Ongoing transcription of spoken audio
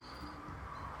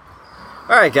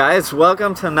All right, guys,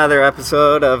 welcome to another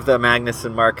episode of the Magnus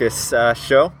and Marcus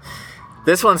show.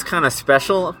 This one's kind of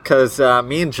special because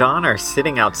me and John are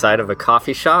sitting outside of a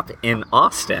coffee shop in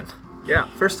Austin. Yeah,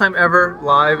 first time ever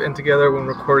live and together when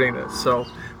recording this. So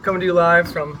coming to you live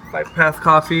from Flight Path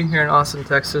Coffee here in Austin,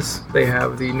 Texas. They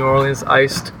have the New Orleans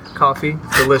iced coffee,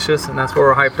 delicious, and that's what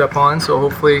we're hyped up on. So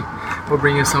hopefully we'll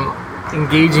bring you some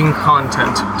engaging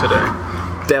content today.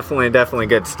 Definitely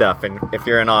good stuff. And if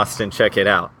you're in Austin, check it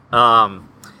out.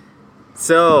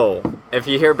 So if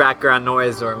you hear background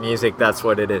noise or music, that's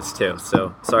what it is too.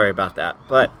 So sorry about that.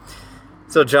 But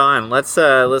so John, let's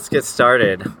get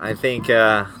started. I think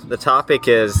the topic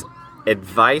is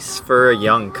advice for a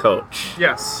young coach.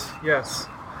 Yes.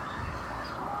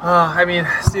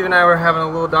 Steve and I were having a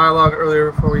little dialogue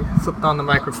earlier before we flipped on the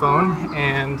microphone,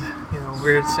 and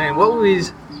we were saying, what would we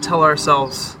tell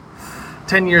ourselves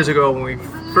 10 years ago when we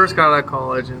first got out of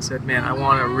college and said, man, I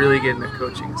want to really get into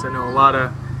coaching? Because I know a lot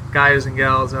of guys and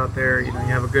gals out there, you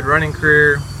have a good running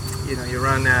career, you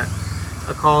run at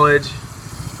a college,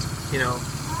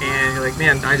 and you're like,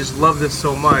 man, I just love this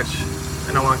so much,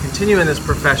 and I want to continue in this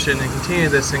profession and continue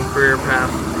this in career path.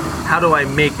 How do I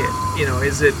make it?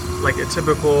 Is it like a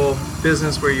typical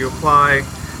business where you apply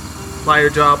your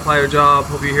job,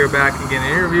 hope you hear back and get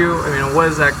an interview? What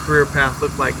does that career path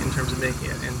look like in terms of making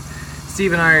it? And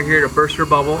Steve and I are here to burst your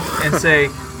bubble and say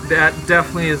that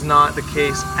definitely is not the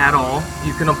case at all.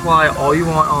 You can apply all you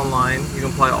want online. You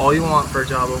can apply all you want for a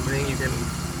job opening. You can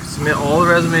submit all the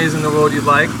resumes in the world you'd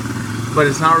like, but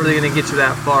it's not really going to get you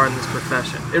that far in this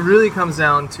profession. It really comes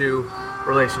down to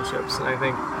relationships, and I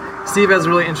think Steve has a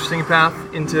really interesting path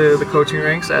into the coaching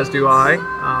ranks, as do I.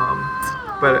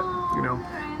 But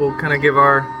we'll kind of give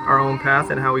our own path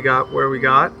and how we got where we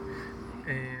got,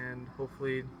 and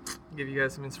hopefully give you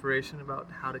guys some inspiration about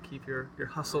how to keep your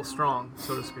hustle strong,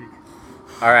 so to speak.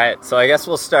 All right, so I guess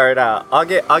we'll start. I'll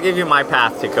give you my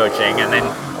path to coaching, and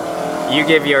then you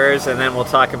give yours, and then we'll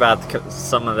talk about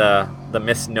some of the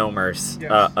misnomers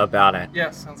about it.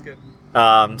 Yes, sounds good.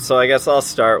 So I guess I'll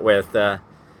start with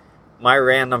my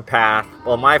random path.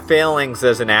 Well, my failings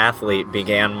as an athlete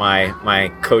began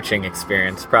my coaching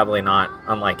experience, probably not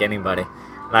unlike anybody.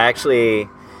 And I actually,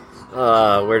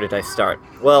 where did I start?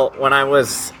 Well, when I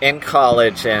was in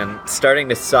college and starting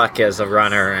to suck as a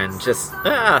runner and just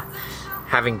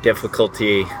having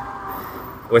difficulty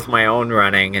with my own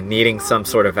running and needing some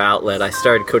sort of outlet, I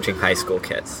started coaching high school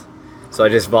kids. So I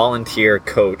just volunteer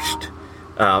coached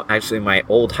actually my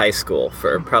old high school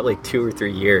for probably 2 or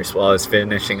 3 years while I was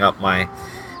finishing up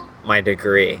my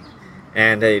degree.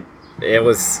 And it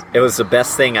was the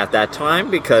best thing at that time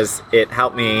because it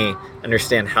helped me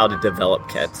understand how to develop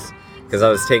kids. Because I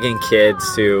was taking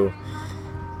kids who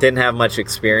didn't have much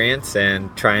experience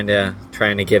and trying to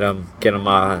get them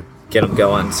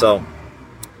going. So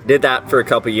did that for a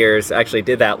couple years. Actually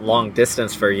did that long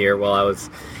distance for a year while I was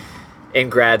in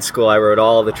grad school. I wrote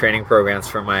all the training programs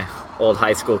for my old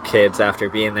high school kids after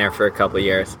being there for a couple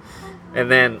years.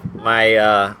 And then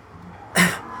my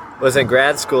was in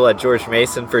grad school at George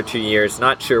Mason for 2 years,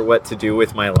 not sure what to do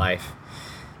with my life.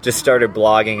 Just started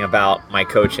blogging about my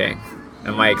coaching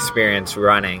and my experience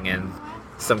running and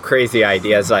some crazy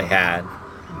ideas I had.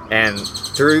 And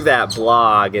through that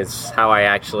blog is how I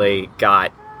actually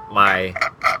got my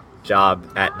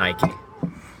job at Nike.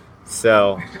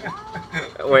 So,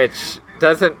 which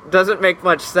doesn't make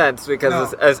much sense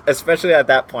because especially at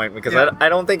that point, because I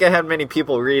don't think I had many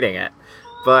people reading it,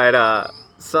 but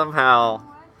somehow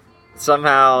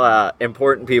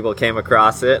important people came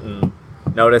across it and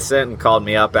noticed it and called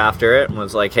me up after it and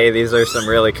was like, hey, these are some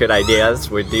really good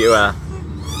ideas. Would you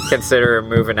consider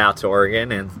moving out to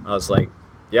Oregon? And I was like,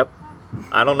 yep.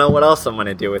 I don't know what else I'm going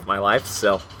to do with my life.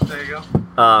 So there you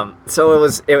go. So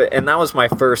and that was my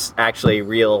first actually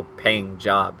real paying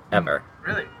job ever.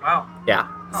 Really? Wow. Yeah.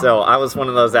 So I was one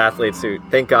of those athletes who,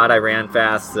 thank God I ran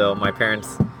fast. So my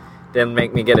parents didn't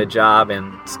make me get a job,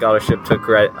 and scholarship took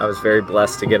I was very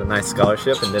blessed to get a nice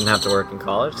scholarship and didn't have to work in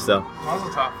college. So Mazel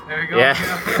tov. There you go.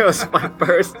 Yeah, it was my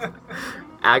first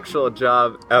actual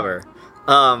job ever.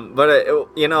 But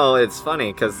it's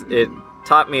funny because it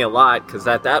taught me a lot, because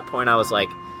at that point I was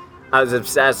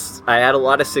obsessed. I had a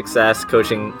lot of success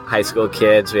coaching high school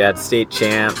kids. We had state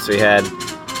champs. We had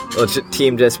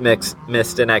team just missed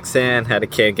NXN, had a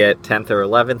kid get 10th or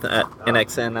 11th at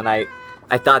NXN, and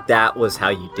I thought that was how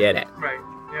you did it. Right.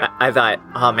 Yeah. I thought,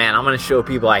 oh man, I'm going to show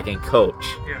people I can coach.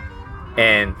 Yeah.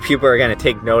 And people are going to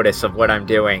take notice of what I'm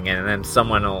doing, and then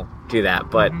someone will do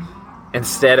that. But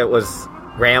instead it was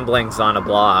ramblings on a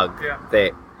blog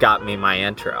that got me my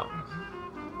intro.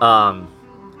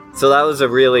 so that was a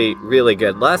really, really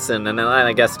good lesson. And then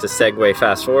I guess to segue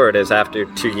fast forward is after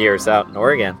 2 years out in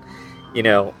Oregon,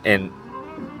 and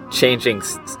changing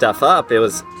stuff up, it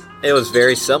was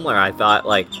very similar. I thought,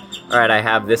 like, all right, I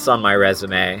have this on my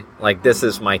resume. Like, this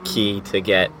is my key to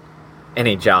get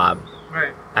any job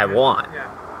I want.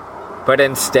 Yeah. But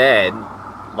instead,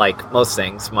 like most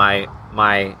things, my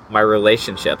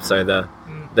relationships are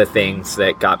the things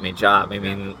that got me a job. I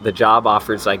mean, the job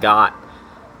offers I got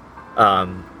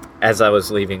as I was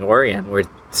leaving Oregon were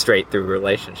straight through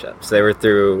relationships. They were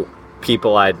through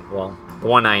people the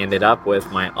one I ended up with,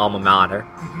 my alma mater,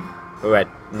 who I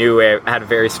knew had a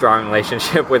very strong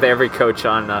relationship with every coach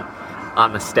on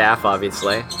the staff,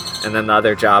 obviously. And then the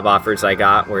other job offers I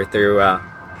got were through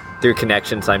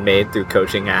connections I made through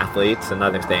coaching athletes and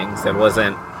other things. It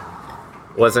wasn't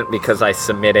because I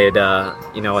submitted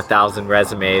 1,000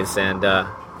 resumes and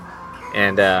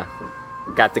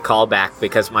got the call back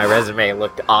because my resume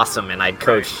looked awesome and I'd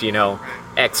coached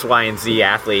X, Y, and Z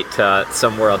athlete to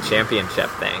some world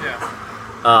championship thing.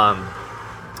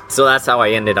 So that's how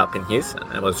I ended up in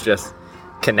Houston. It was just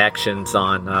connections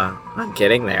on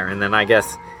getting there. And then I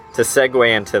guess to segue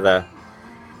into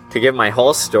to give my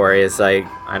whole story is I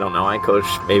don't know, I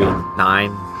coached maybe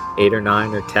 8 or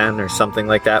 9 or 10 or something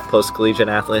like that post-collegiate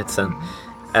athletes. And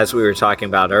as we were talking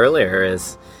about earlier,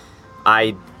 is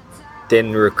I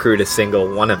didn't recruit a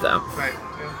single one of them. Right.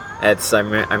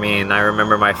 Yeah. I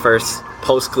remember my first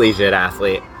post-collegiate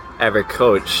athlete ever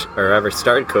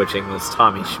started coaching was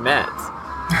Tommy Schmitz.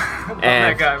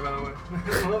 That guy, by the way.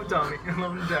 I love Tommy. I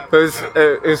love him to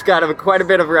death. Who's got quite a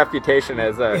bit of reputation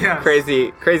as a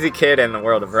crazy kid in the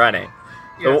world of running.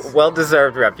 Yes. A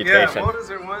well-deserved reputation. Yeah,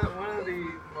 well-deserved. One of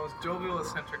the most jovial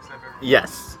eccentrics I've ever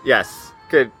Yes.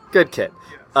 Good kid.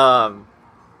 Yes.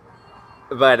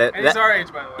 But and he's our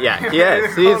age, by the way. Yeah, he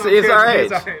is. He's our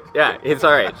age. Yeah, he's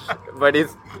our age. But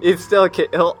he's still a kid.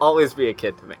 He'll always be a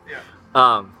kid to me.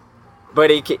 Yeah. But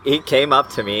he came up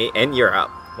to me in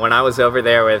Europe when I was over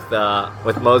there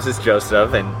with Moses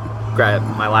Joseph and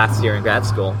my last year in grad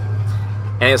school,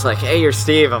 and he was like, "Hey, you're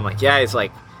Steve." I'm like, "Yeah." He's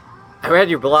like, "I read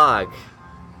your blog.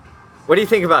 What do you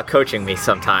think about coaching me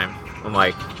sometime?" I'm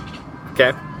like,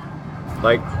 "Okay,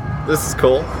 like this is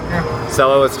cool." Yeah.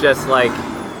 So it was just like,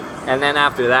 and then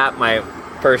after that, my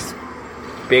first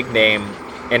big name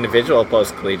individual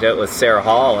post-collegiate was Sarah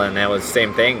Hall, and it was the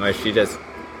same thing where she just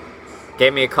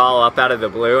gave me a call up out of the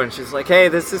blue, and she's like, "Hey,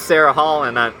 this is Sarah Hall,"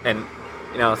 and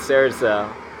Sarah's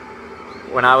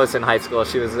when I was in high school,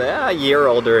 she was a year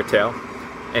older or two,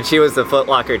 and she was the Foot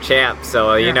Locker champ.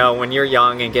 So when you're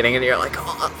young and getting in, you're like,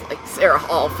 "Oh, like Sarah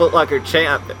Hall, Foot Locker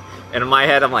champ," and in my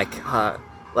head, I'm like,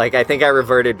 I think I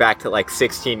reverted back to like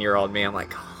 16-year-old me. I'm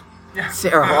like,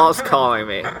 Sarah Hall's calling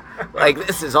me, like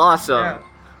this is awesome. Yeah.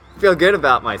 Feel good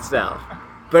about myself.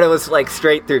 But it was like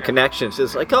straight through connections.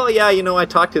 It's like, oh yeah, I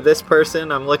talked to this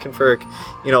person. I'm looking for,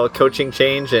 a coaching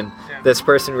change, and this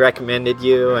person recommended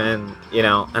you, and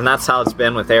and that's how it's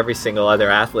been with every single other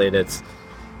athlete.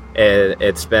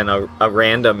 It's been a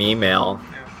random email,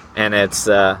 and it's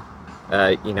a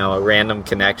random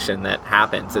connection that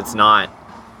happens. It's not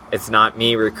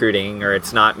me recruiting, or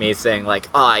it's not me saying like,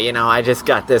 I just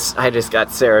got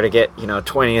Sarah to get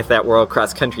 20th at World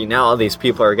Cross Country. Now all these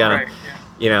people are gonna,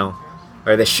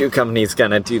 or the shoe company's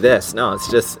gonna do this. No, it's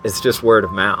just word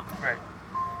of mouth. Right.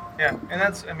 Yeah, and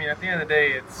that's, at the end of the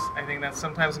day, I think that's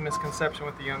sometimes a misconception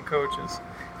with the young coaches.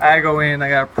 I go in, I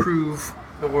gotta prove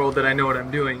the world that I know what I'm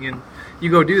doing, and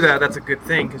you go do that, that's a good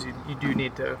thing, because you do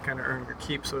need to kind of earn your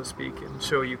keep, so to speak, and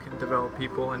show you can develop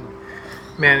people and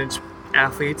manage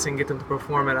athletes and get them to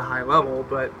perform at a high level.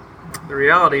 But the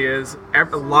reality is a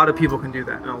lot of people can do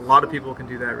that, and a lot of people can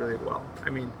do that really well.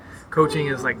 Coaching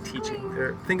is like teaching.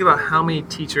 Think about how many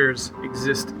teachers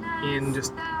exist in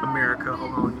just America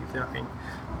alone.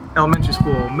 Elementary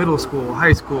school, middle school,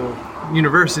 high school,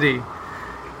 university.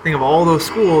 Think of all those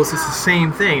schools, it's the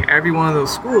same thing. Every one of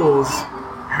those schools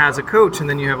has a coach, and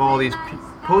then you have all these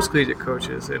post-collegiate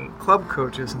coaches and club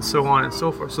coaches and so on and so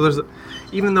forth. So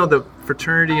even though the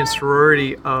fraternity and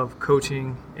sorority of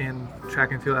coaching and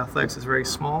track and field athletics is very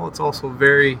small, it's also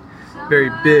very, very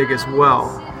big as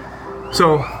well.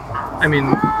 So,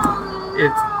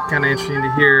 it's kind of interesting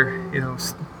to hear,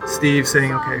 Steve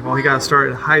saying, okay, well, he got to start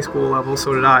at high school level.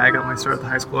 So did I. I got my start at the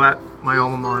high school at my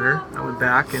alma mater. I went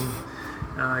back and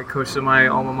I coached at my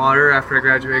alma mater after I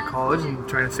graduated college and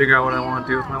trying to figure out what I want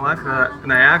to do with my life.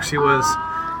 And I actually was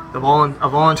a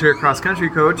volunteer cross-country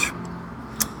coach,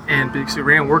 and basically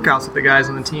ran workouts with the guys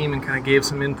on the team and kind of gave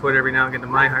some input every now and again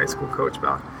to my high school coach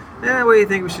about, what do you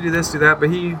think we should do this, do that? But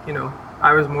he,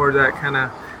 I was more that kind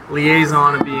of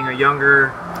liaison of being a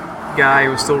younger guy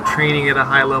who was still training at a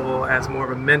high level as more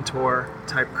of a mentor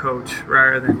type coach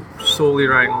rather than solely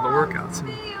writing all the workouts. And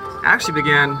I actually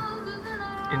began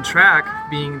in track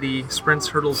being the sprints,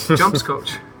 hurdles, jumps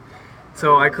coach.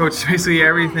 So I coached basically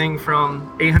everything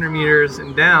from 800 meters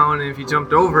and down, and if you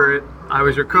jumped over it, I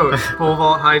was your coach. Pole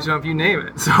vault, high jump, you name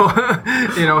it. So,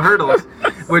 hurdles,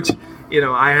 which,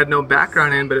 I had no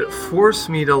background in, but it forced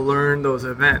me to learn those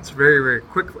events very, very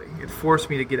quickly. It forced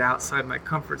me to get outside my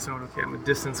comfort zone. Okay, I'm a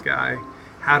distance guy.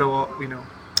 How do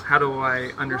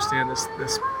I understand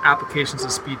this applications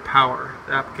of speed, power,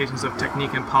 the applications of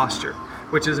technique and posture,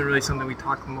 which isn't really something we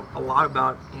talk a lot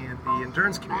about in the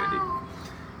endurance community.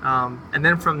 And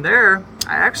then from there,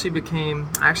 I actually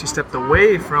stepped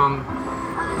away from,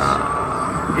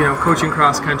 coaching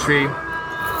cross country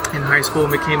in high school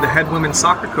and became the head women's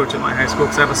soccer coach at my high school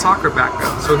because I have a soccer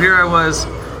background. So here I was,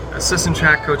 assistant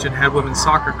track coach and head women's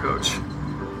soccer coach,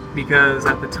 because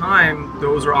at the time,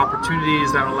 those were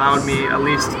opportunities that allowed me at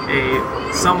least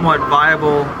a somewhat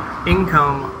viable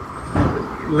income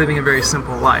living a very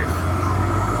simple life.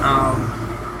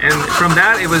 And from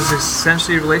that, it was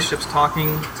essentially relationships,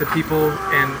 talking to people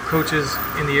and coaches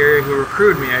in the area who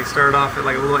recruited me. I started off at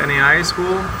like a little NAIA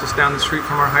school just down the street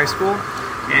from our high school.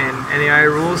 And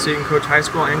NAIA rules, so you can coach high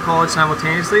school and college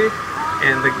simultaneously.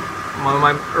 And one of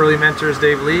my early mentors,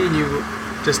 Dave Lee, he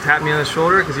just tapped me on the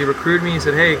shoulder because he recruited me. He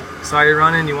said, "Hey, saw you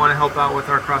running. You want to help out with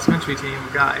our cross-country team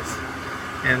of guys?"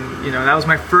 And that was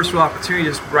my first real opportunity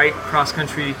to just write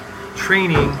cross-country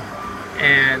training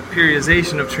and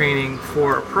periodization of training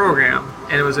for a program,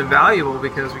 and it was invaluable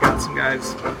because we got some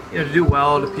guys, to do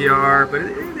well, to PR, but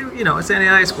it's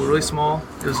NAIA school, really small.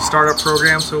 It was a startup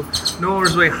program, so no one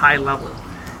was really high level.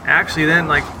 Actually, then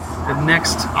the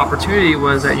next opportunity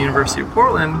was at University of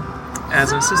Portland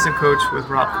as an assistant coach with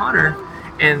Rob Connor,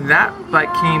 and that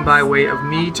came by way of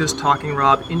me just talking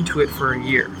Rob into it for a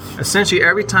year. Essentially,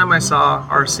 every time I saw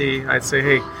RC, I'd say,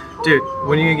 "Hey, dude,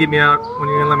 when are you gonna get me out? When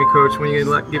are you gonna let me coach? When are you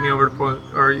gonna get me over to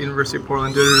Portland, or University of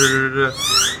Portland?"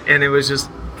 And it was just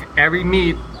every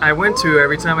meet I went to,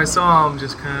 every time I saw him,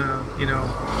 just kind of,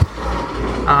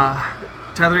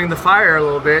 tethering the fire a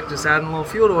little bit, just adding a little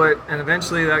fuel to it. And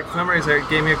eventually that fundraiser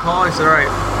gave me a call. He said, "All right,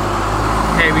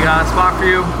 hey, we got a spot for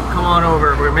you. Come on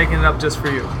over. We're making it up just for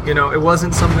you." It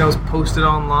wasn't something that was posted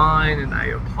online and I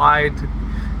applied to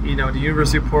to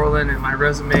University of Portland and my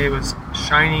resume was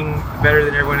shining better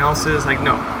than everyone else's.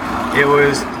 No, it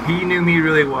was, he knew me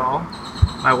really well.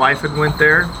 My wife had went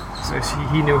there, so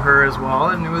he knew her as well,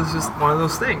 and it was just one of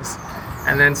those things.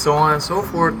 And then so on and so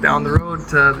forth down the road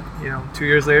to, 2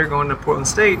 years later going to Portland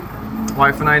State.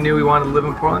 Wife and I knew we wanted to live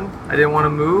in Portland. I didn't want to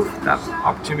move. That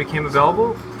opportunity became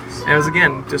available. And it was,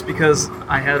 again, just because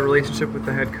I had a relationship with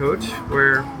the head coach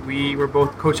where we were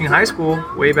both coaching high school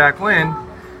way back when,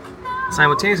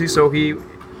 simultaneously, so he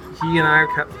and I are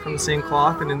cut from the same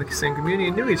cloth and in the same community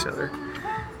and knew each other.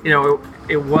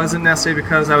 It wasn't necessarily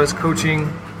because I was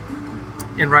coaching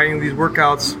and writing these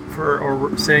workouts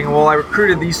or saying, "Well, I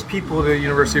recruited these people to the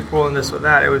University of Portland, this or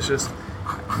that." It was just,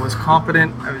 I was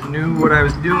competent, I knew what I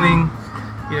was doing,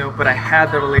 but I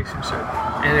had the relationship.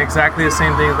 And exactly the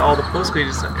same thing with all the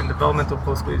post-collegiates and developmental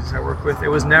post-collegiates I work with. It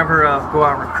was never go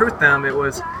out and recruit them. It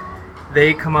was,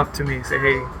 they come up to me and say,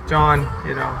 "Hey, John, do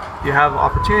you have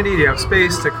opportunity? Do you have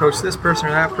space to coach this person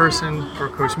or that person, or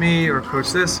coach me, or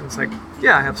coach this?" And it's like,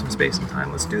 "Yeah, I have some space and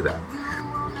time. Let's do that."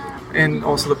 And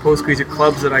also the post-collegiate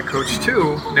clubs that I coach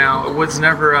too. Now, it was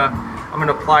never I'm going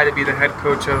to apply to be the head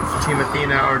coach of Team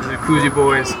Athena or the Jacuzzi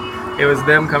Boys. It was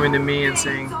them coming to me and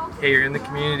saying, "Hey, you're in the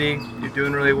community. You're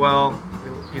doing really well.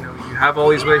 You have all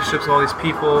these relationships, all these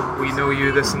people. We know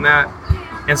you, this and that,"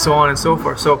 and so on and so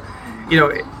forth. So,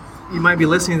 you might be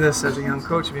listening to this as a young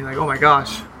coach and being like, "Oh my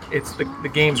gosh, it's the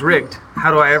game's rigged.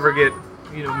 How do I ever get,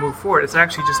 move forward?" It's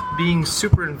actually just being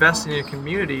super invested in your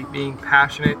community, being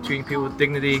passionate, treating people with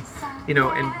dignity,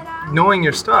 and knowing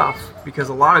your stuff, because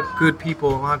a lot of good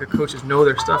people, a lot of good coaches know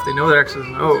their stuff. They know their X's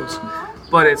and O's,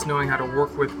 but it's knowing how to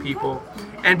work with people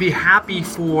and be happy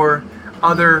for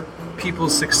other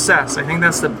people's success. I think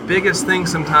that's the biggest thing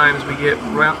sometimes we get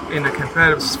in a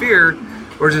competitive sphere.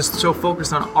 We're just so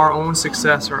focused on our own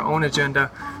success, our own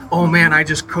agenda. "Oh man, I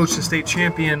just coached the state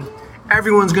champion.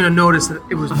 Everyone's gonna notice that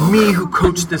it was me who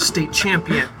coached the state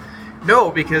champion."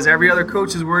 No, because every other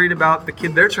coach is worried about the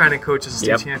kid they're trying to coach as a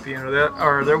state champion,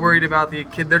 or they're worried about the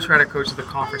kid they're trying to coach as the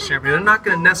conference champion. They're not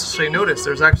gonna necessarily notice.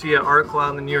 There's actually an article out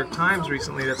in the New York Times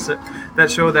recently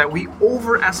that showed that we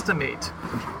overestimate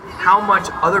how much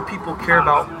other people care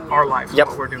about our lives,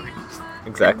 what we're doing.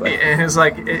 Exactly. And it's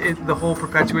like the whole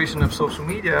perpetuation of social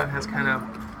media has kind of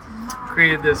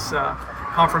created this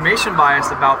confirmation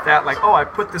bias about that. Like, oh, I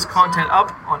put this content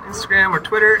up on Instagram or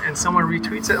Twitter and someone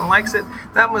retweets it and likes it.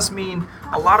 That must mean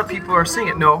a lot of people are seeing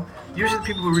it. No, usually the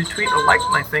people who retweet or like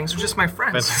my things are just my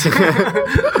friends.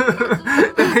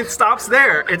 It stops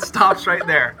there. It stops right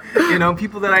there. You know,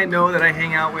 people that I know that I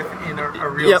hang out with in a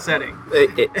real setting.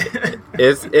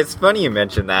 It's funny you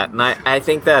mentioned that, and I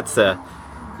think that's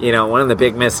one of the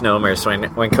big misnomers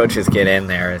when coaches get in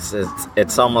there is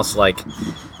it's almost like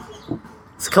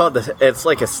it's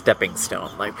like a stepping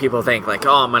stone. Like people think like,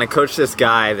 oh, I'm going to coach this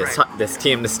guy, this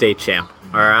team to state champ,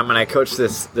 or I'm going to coach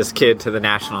this kid to the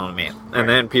national meet, and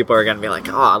then people are going to be like,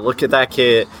 oh, look at that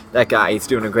kid, that guy, he's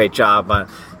doing a great job.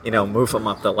 Move him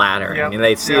up the ladder. Yep. And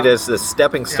they see it as this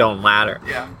stepping stone ladder.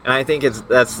 Yeah. And I think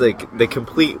that's the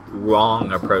complete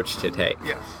wrong approach to take.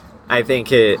 Yes. I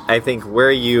think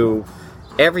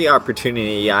every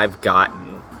opportunity I've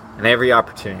gotten, and every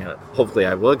opportunity hopefully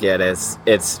I will get,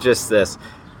 it's just this,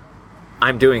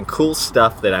 I'm doing cool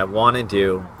stuff that I want to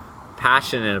do,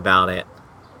 passionate about it.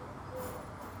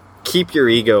 Keep your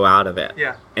ego out of it.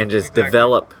 Yeah. And just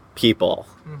develop people.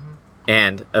 Mm-hmm.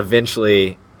 And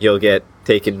eventually you'll get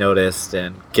taken noticed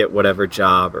and get whatever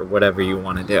job or whatever you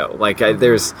want to do. Like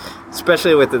there's,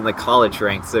 especially within the college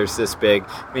ranks, there's this big,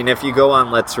 if you go on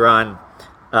Let's Run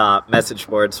message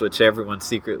boards, which everyone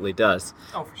secretly does.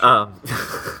 Oh, for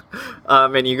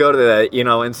sure. And you go to the,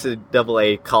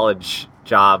 NCAA college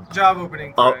job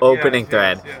opening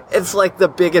thread. Yes. It's like the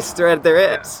biggest thread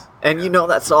there is. Yeah. And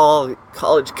that's all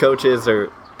college coaches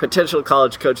or potential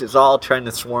college coaches all trying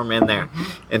to swarm in there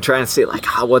and trying to see like,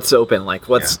 what's open, like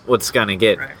what's going to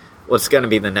get, what's going to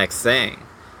be the next thing.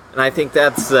 And I think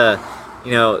that's that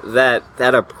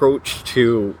approach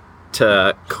to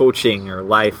coaching or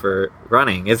life or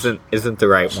running isn't the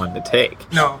right one to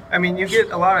take. No, you get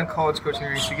a lot in college coaching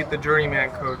ranks. You get the journeyman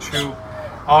coach who,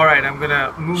 all right, I'm going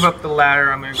to move up the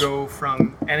ladder. I'm going to go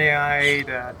from NAI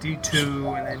to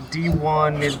D2 and then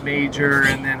D1 mid-major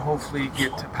and then hopefully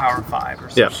get to Power 5 or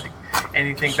something. Yeah. And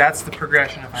you think that's the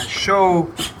progression. If I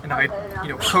show and I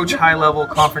coach high-level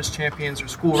conference champions or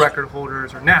school record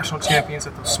holders or national champions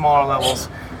at those smaller levels,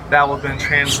 that will then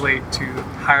translate to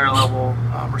higher level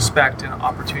respect and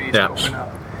opportunities to open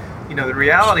up. The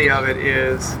reality of it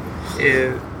is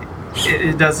it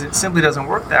simply doesn't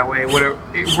work that way.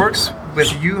 It works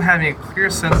with you having a clear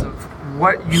sense of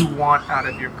what you want out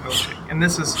of your coaching. And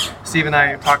this is, Steve and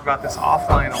I talked about this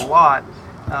offline a lot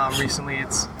recently.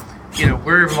 It's,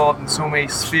 we're involved in so many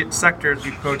sectors.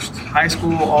 We've coached high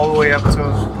school all the way up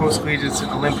to post-collegiates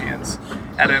and Olympians.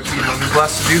 Been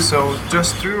blessed to do so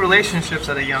just through relationships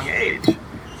at a young age.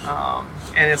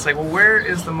 And it's like, well, where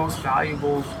is the most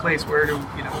valuable place? Where do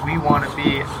we want to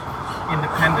be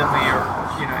independently or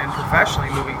and professionally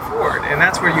moving forward? And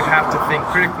that's where you have to think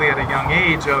critically at a young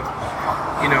age of,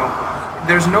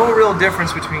 there's no real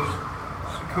difference between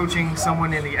coaching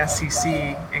someone in the SEC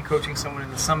and coaching someone in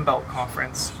the Sun Belt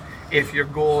Conference if your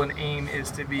goal and aim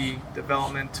is to be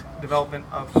development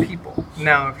of people.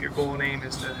 Now, if your goal and aim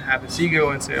is to have this ego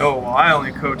and say, oh, well, I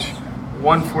only coach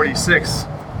 146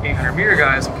 800-meter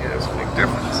guys, okay, there's a big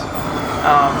difference.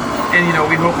 And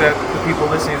we hope that the people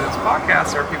listening to this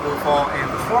podcast are people who fall in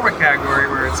the former category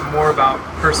where it's more about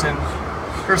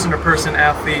person-to-person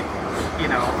athlete,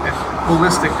 and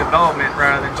holistic development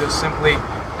rather than just simply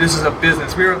this is a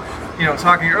business. We were,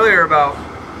 talking earlier about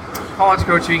college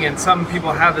coaching, and some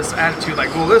people have this attitude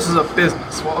like, well, this is a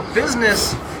business. Well, a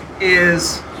business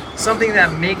is something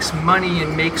that makes money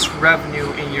and makes revenue,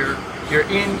 and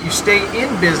you stay in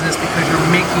business because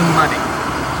you're making money.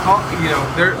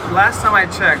 Last time I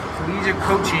checked, collegiate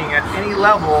coaching at any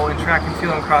level in track and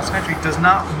field and cross country does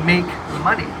not make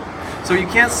money. So you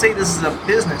can't say this is a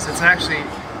business.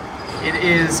 It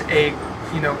is a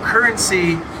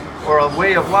currency or a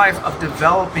way of life of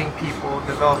developing people,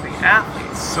 developing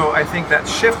athletes. So I think that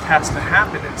shift has to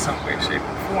happen in some way, shape,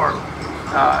 or form.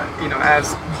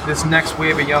 As this next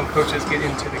wave of young coaches get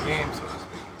into the game, so to speak.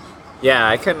 Yeah,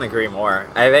 I couldn't agree more.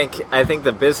 I think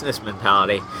the business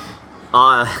mentality,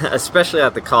 especially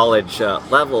at the college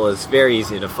level, is very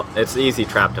easy it's an easy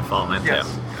trap to fall into.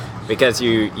 Yes. Because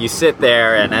you sit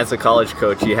there, and as a college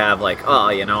coach, you have like,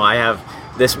 I have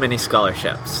this many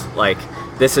scholarships. Like,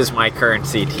 this is my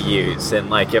currency to use. And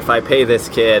like, if I pay this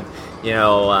kid,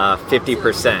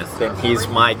 50%, then he's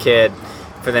my kid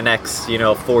for the next,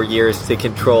 4 years to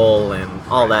control and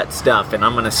all that stuff. And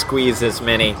I'm going to squeeze as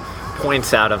many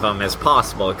points out of them as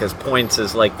possible, because points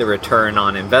is like the return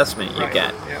on investment you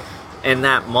get. Yeah. And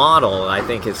that model, I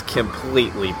think, is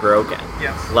completely broken.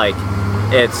 Yes. Like,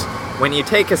 it's when you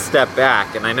take a step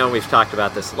back, and I know we've talked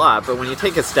about this a lot, but when you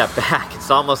take a step back, it's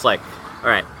almost like, all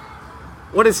right,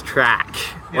 what is track?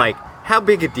 Yeah. Like, how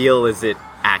big a deal is it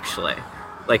actually?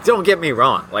 Like, don't get me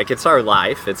wrong. Like, it's our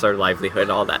life, it's our livelihood,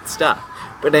 all that stuff.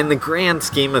 But in the grand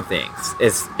scheme of things,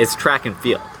 it's track and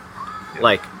field.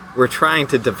 Like, we're trying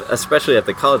to, especially at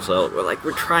the college level,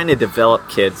 we're trying to develop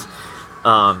kids,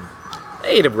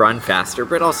 to run faster,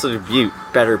 but also to be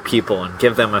better people and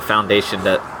give them a foundation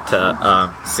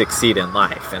to succeed in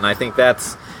life. And I think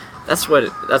that's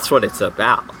what it's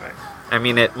about. Right. I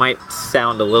mean, it might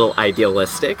sound a little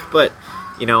idealistic, but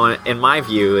you know, in my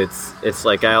view, it's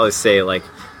like I always say, like,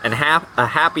 a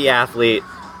happy athlete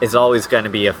is always going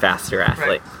to be a faster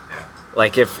athlete. Right. Yeah.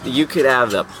 Like, if you could have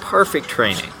the perfect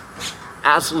training,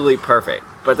 absolutely perfect,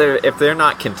 but if they're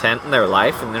not content in their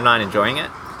life and they're not enjoying it,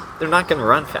 they're not going to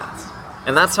run fast.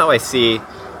 And that's how I see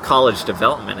college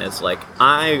development is. Like,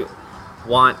 I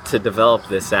want to develop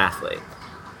this athlete,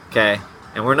 okay?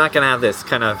 And we're not going to have this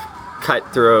kind of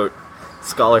cutthroat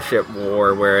scholarship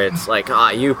war where it's like,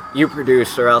 you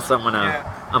produce or else I'm gonna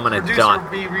Produce dot. or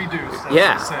be reduced.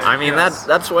 I mean,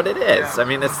 that's what it is. Yeah. I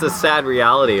mean, it's the sad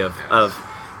reality of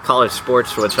college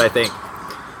sports, which I think,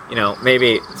 you know,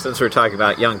 maybe since we're talking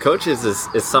about young coaches,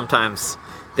 is sometimes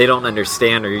they don't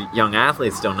understand, or young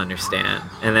athletes don't understand,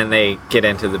 and then they get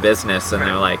into the business and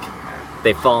they're like,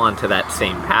 they fall into that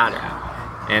same pattern.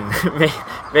 And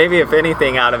maybe if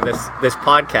anything out of this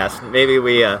podcast, maybe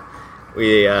we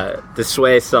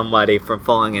dissuade somebody from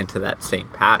falling into that same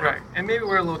pattern. Right, and maybe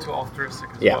we're a little too altruistic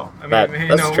as Yeah, well. I mean,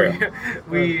 that's true.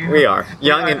 We are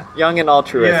young and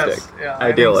altruistic,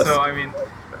 idealistic. So I mean,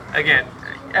 again,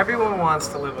 everyone wants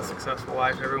to live a successful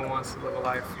life. Everyone wants to live a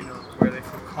life, you know, where they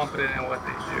feel confident in what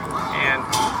they do. And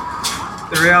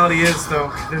the reality is, though,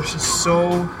 there's just so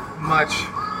much,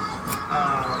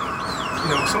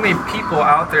 so many people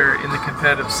out there in the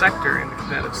competitive sector, in the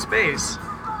competitive space,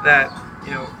 that,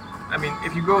 you know, I mean,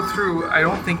 if you go through, I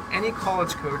don't think any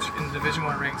college coach in the Division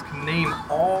I ranks can name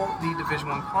all the Division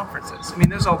I conferences. I mean,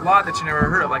 there's a lot that you never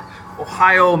heard of, like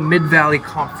Ohio Mid-Valley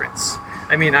Conference.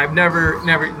 I mean, I've never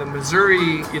the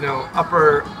Missouri, you know,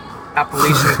 Upper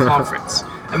Appalachian Conference.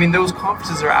 I mean, those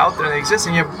conferences are out there and they exist,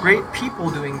 and you have great people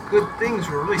doing good things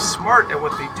who are really smart at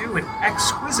what they do, and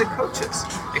exquisite coaches,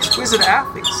 exquisite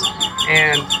athletes.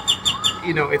 And,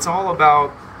 you know, it's all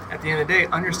about, at the end of the day,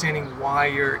 understanding why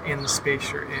you're in the space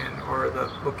you're in, or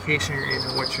the location you're in,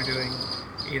 and what you're doing,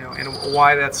 you know, and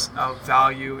why that's of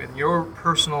value, and your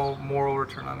personal moral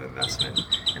return on investment,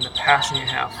 and the passion you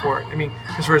have for it. I mean,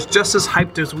 because we're just as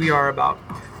hyped as we are about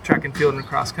track and field and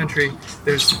cross country,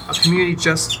 there's a community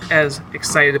just as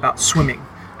excited about swimming,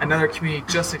 another community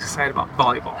just as excited about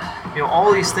volleyball. You know,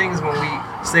 all these things, when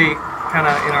we stay kind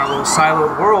of in our little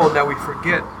siloed world, that we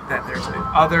forget that there's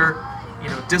other, you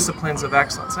know, disciplines of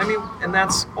excellence. I mean, and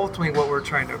that's ultimately what we're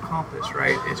trying to accomplish,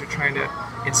 right? Is we're trying to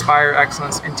inspire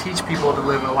excellence and teach people to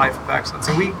live a life of excellence.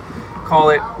 And we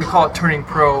call it Turning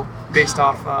Pro, based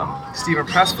off Stephen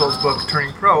Pressfield's book,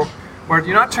 Turning Pro, where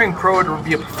you're not turning pro to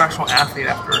be a professional athlete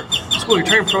after school. You're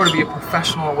turning pro to be a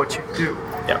professional at what you do.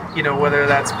 Yep. You know, whether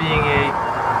that's being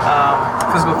a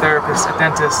physical therapist, a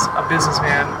dentist, a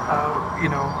businessman, you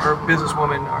know, or a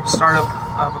businesswoman, or startup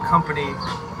of a company,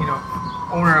 you know,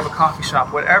 owner of a coffee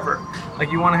shop, whatever.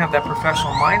 Like, you want to have that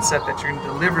professional mindset that you're going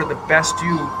to deliver the best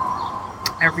you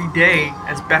every day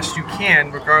as best you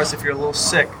can, regardless if you're a little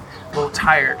sick, a little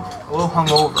tired, a little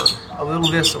hungover, a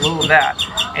little this, a little that.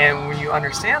 And when you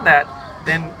understand that,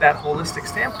 then that holistic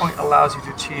standpoint allows you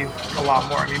to achieve a lot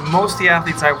more. I mean, most of the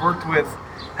athletes I've worked with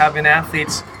have been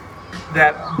athletes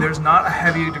that there's not a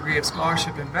heavy degree of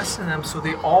scholarship invested in them, so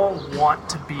they all want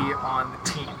to be on the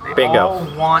team. They all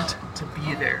want to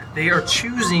be there. They are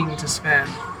choosing to spend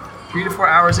 3 to 4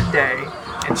 hours a day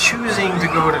and choosing to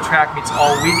go to track meets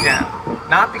all weekend,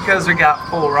 not because they got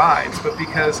full rides, but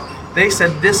because they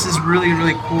said, this is really,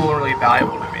 really cool and really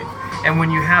valuable to me. And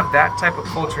when you have that type of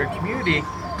culture and community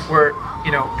where,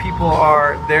 you know, people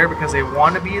are there because they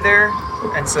want to be there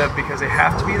instead of because they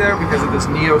have to be there because of this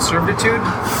neo-servitude,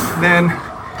 then,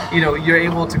 you know, you're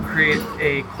able to create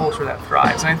a culture that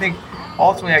thrives. And I think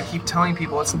ultimately, I keep telling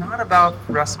people, it's not about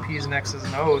recipes and X's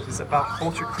and O's, it's about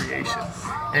culture creation.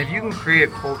 And if you can create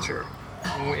a culture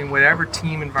in whatever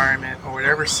team environment or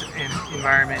whatever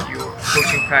environment your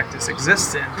coaching practice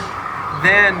exists in,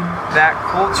 then that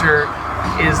culture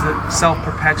is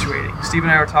self-perpetuating. Steve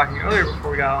and I were talking earlier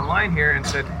before we got online here and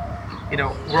said, you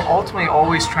know, we're ultimately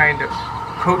always trying to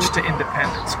coach to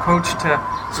independence,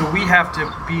 so we have to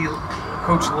be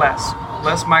coach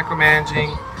less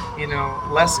micromanaging, you know,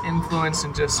 less influence,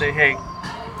 and just say, hey,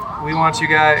 we want you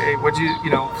guys,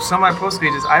 some of my post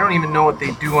pages, I don't even know what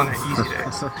they do on their easy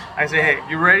days. I say, hey,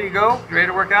 you ready to go? You ready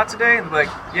to work out today? And they're like,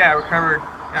 yeah,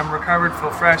 I'm recovered,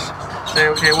 feel fresh. Say,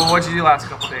 okay, well, what'd you do last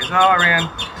couple of days? Oh, I ran,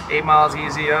 8 miles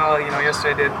easy. Oh,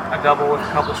 yesterday I did a double with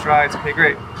a couple strides. Okay,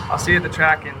 great. I'll see you at the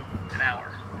track in an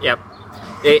hour. Yep.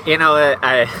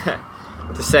 I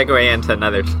to segue into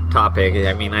another topic,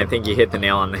 I mean, I think you hit the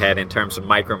nail on the head in terms of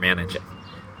micromanaging,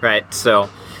 right? So,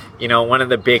 one of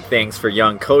the big things for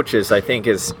young coaches, I think,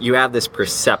 is you have this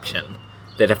perception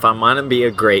that if I'm going to be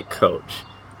a great coach,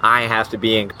 I have to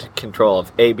be in control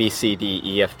of A, B, C, D,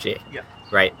 E, F, G. Yeah.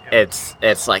 Right? Yeah.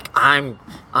 It's like I'm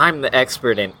the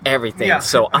expert in everything, Yeah.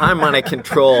 so I'm going to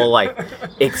control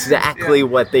exactly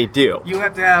what they do. You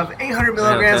have to have 800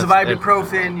 milligrams of that's-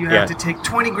 ibuprofen. You have to take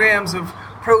 20 grams of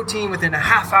protein within a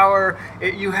half hour.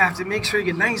 You have to make sure you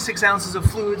get 96 ounces of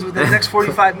fluids within the next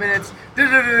 45 minutes.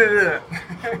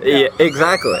 Yeah,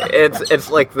 exactly. It's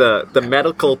like the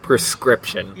medical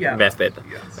prescription method.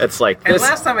 Yes. It's like And this.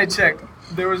 last time I checked,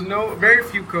 there was very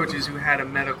few coaches who had a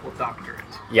medical doctorate.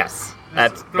 Yes,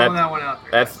 Just throwing that one out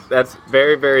there. That's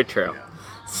very, very true. Yeah.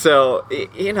 So,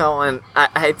 and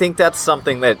I think that's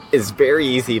something that is very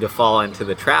easy to fall into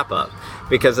the trap of,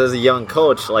 because as a young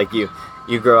coach, like you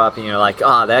grow up and you're like,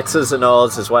 the X's and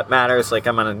O's is what matters. Like,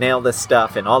 I'm going to nail this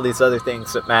stuff and all these other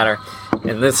things that matter.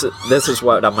 And this is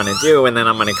what I'm going to do. And then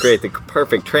I'm going to create the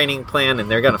perfect training plan and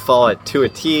they're going to follow it to a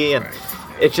T. And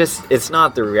it's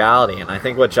not the reality. And I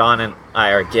think what John and I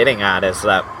are getting at is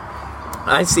that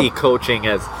I see coaching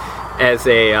as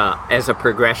a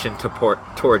progression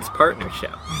towards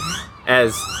partnership.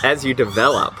 Mm-hmm. As you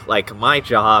develop, like my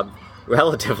job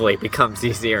relatively becomes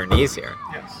easier and easier.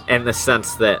 Yes. In the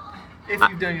sense that If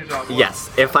you've done your job well. yes,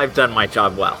 if I've done my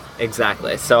job well,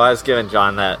 exactly. So I was giving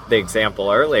John the example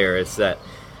earlier is that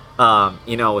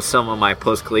with some of my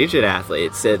post-collegiate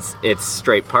athletes, it's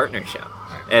straight partnership.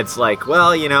 Right. It's like,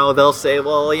 well, they'll say,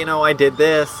 well, I did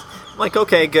this. I'm like,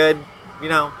 okay, good.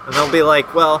 And they'll be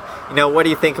like, well, what do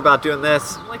you think about doing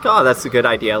this? I'm like, oh, that's a good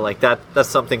idea. Like that's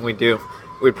something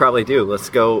we'd probably do. Let's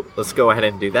go ahead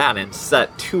and do that. And it's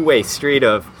that two-way street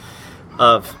of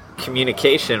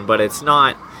communication, but it's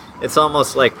not. It's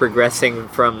almost like progressing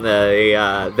from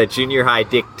the junior high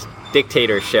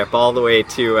dictatorship all the way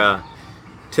to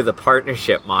the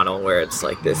partnership model, where it's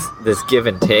like this give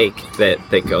and take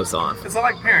that goes on. It's not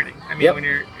like parenting. I mean, when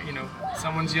you're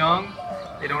someone's young.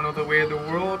 They don't know the way of the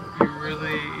world. You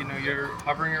really, you're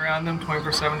hovering around them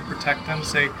 24/7 to protect them.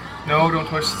 Say, no, don't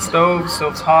touch the stove.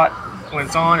 Stove's hot. When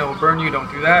it's on, it will burn you.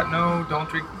 Don't do that. No, don't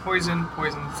drink poison.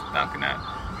 Poison's not gonna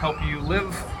help you live.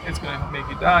 It's gonna make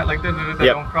you die. Like,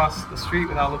 Don't cross the street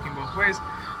without looking both ways.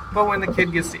 But when the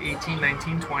kid gets to 18,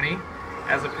 19, 20,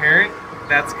 as a parent,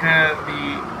 that's kind of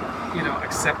the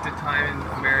accepted time in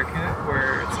America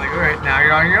where it's like, all right, now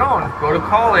you're on your own. Go to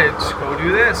college, go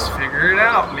do this, figure it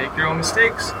out, make your own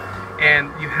mistakes.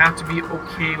 And you have to be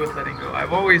okay with letting go.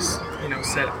 I've always,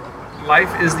 said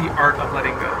life is the art of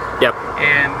letting go. Yep.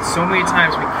 And so many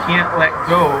times we can't let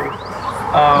go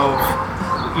of,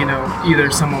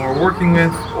 either someone we're working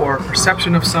with or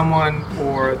perception of someone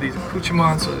or these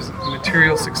accoutrements or these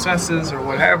material successes or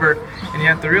whatever. And you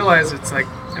have to realize it's like,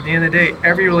 at the end of the day,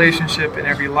 every relationship and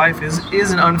every life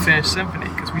is an unfinished symphony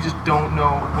because we just don't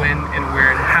know when and where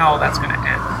and how that's going to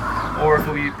end, or if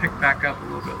it'll be picked back up a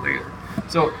little bit later.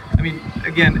 So, I mean,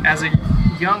 again, as a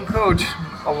young coach,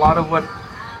 a lot of what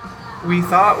we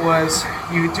thought was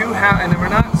you do have, and we're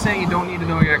not saying you don't need to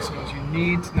know your X and O's. You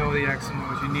need to know the X and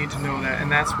O's. You need to know that,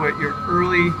 and that's what your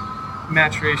early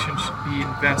maturation should be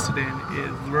invested in,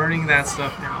 is learning that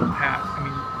stuff down pat. I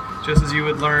mean, just as you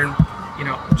would learn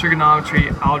trigonometry,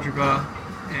 algebra,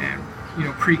 and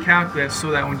pre-calculus, so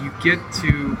that when you get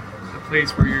to the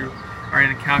place where you are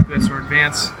in a calculus or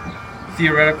advanced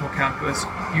theoretical calculus,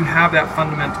 you have that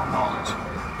fundamental knowledge.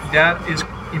 That is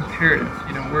imperative.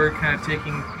 We're kind of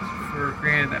taking for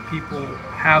granted that people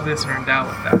have this or are endowed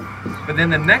with that. But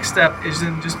then the next step is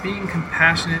then just being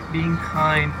compassionate, being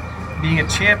kind, being a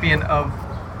champion of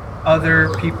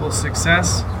other people's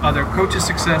success, other coaches'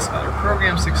 success, other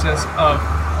program success,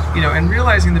 and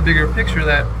realizing the bigger picture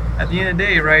that at the end of the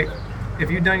day, right,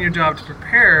 if you've done your job to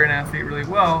prepare an athlete really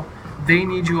well, they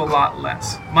need you a lot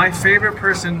less. My favorite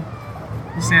person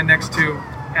to stand next to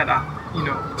at a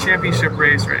championship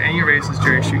race or any race is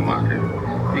Jerry Schumacher,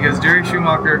 because Jerry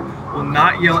Schumacher will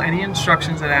not yell any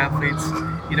instructions at athletes.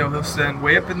 He'll stand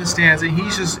way up in the stands and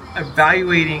he's just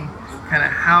evaluating kind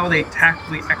of how they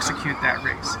tactically execute that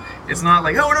race. It's not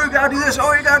like, oh no, you gotta do this,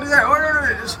 oh you gotta do that, oh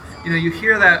no. You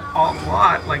hear that a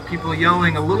lot, like people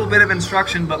yelling a little bit of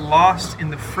instruction but lost in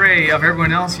the fray of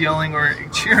everyone else yelling or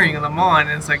cheering them on.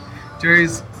 And it's like,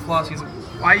 Jerry's philosophy is,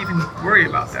 why even worry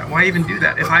about that? Why even do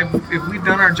that? If we've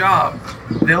done our job,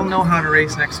 they'll know how to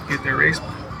race and execute their race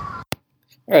plan.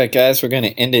 All right, guys, we're going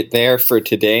to end it there for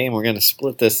today, and we're going to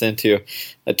split this into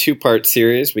a 2-part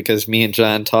series because me and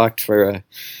John talked for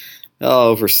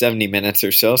over 70 minutes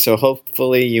or so. So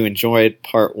hopefully you enjoyed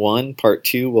part 1. Part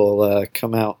 2 will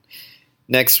come out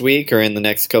next week or in the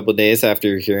next couple of days after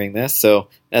you're hearing this. So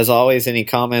as always, any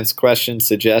comments, questions,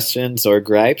 suggestions, or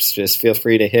gripes, just feel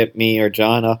free to hit me or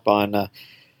John up on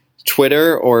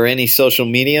Twitter or any social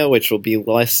media, which will be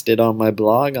listed on my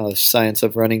blog on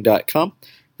scienceofrunning.com.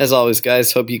 As always,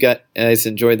 guys, hope you guys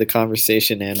enjoyed the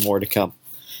conversation and more to come.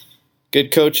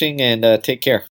 Good coaching, and take care.